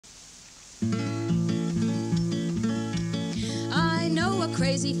I know a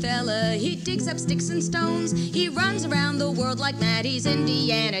crazy fella, he digs up sticks and stones. He runs around the world like mad, he's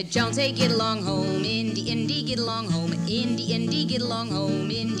Indiana Jones. Hey, get along home, Indy, Indy, get along home. Indy, Indy, get along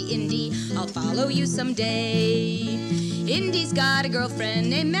home. Indy, Indy, I'll follow you someday. Indy's got a girlfriend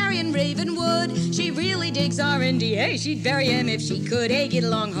named Marion Ravenwood. She really digs our Indy. Hey, she'd bury him if she could. Hey, get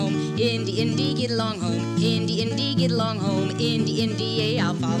along home. Indy, Indy, get along home. Indy, Indy, get along home. Indy, Indy, hey,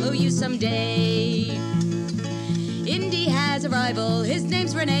 I'll follow you someday. Indy has a rival, his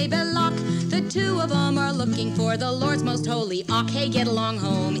name's Rene Belloc. The two of them are looking for the Lord's most holy Ark. Hey, get along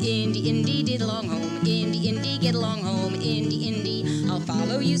home. Indy, Indy, get along home. Indy, Indy, get along home. Indy, Indy, I'll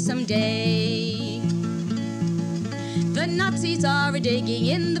follow you someday. The Nazis are a-digging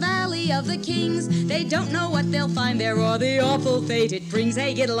in the Valley of the Kings. They don't know what they'll find there or the awful fate it brings.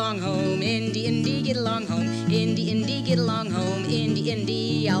 Hey, get along home. Indy, Indy, get along home. Indy, Indy, get along home. Indy,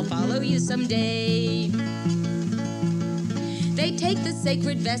 Indy, I'll follow you someday. They take the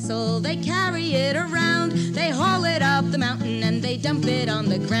sacred vessel, they carry it around. They haul it up the mountain and they dump it on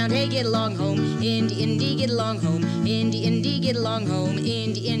the ground. Hey, get along home. Indy, Indy, get along home. Indy, Indy, get along home.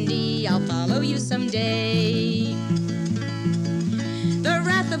 Indy, Indy, I'll follow you someday. The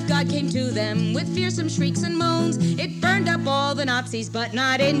wrath of God came to them with fearsome shrieks and moans. It burned up all the Nazis, but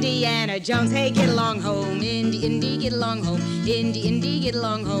not Indiana Jones. Hey, get along home. Indy, Indy, get along home. Indy, Indy, get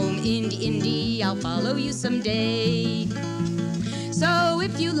along home. Indy, Indy, I'll follow you someday. So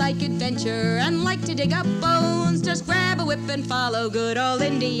if you like adventure and like to dig up bones, just grab a whip and follow good old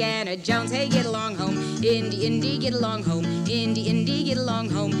Indiana Jones. Hey, get along home. Indy, Indy, get along home. Indy, Indy, get along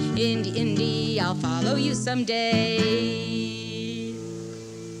home. Indy, Indy, I'll follow you someday.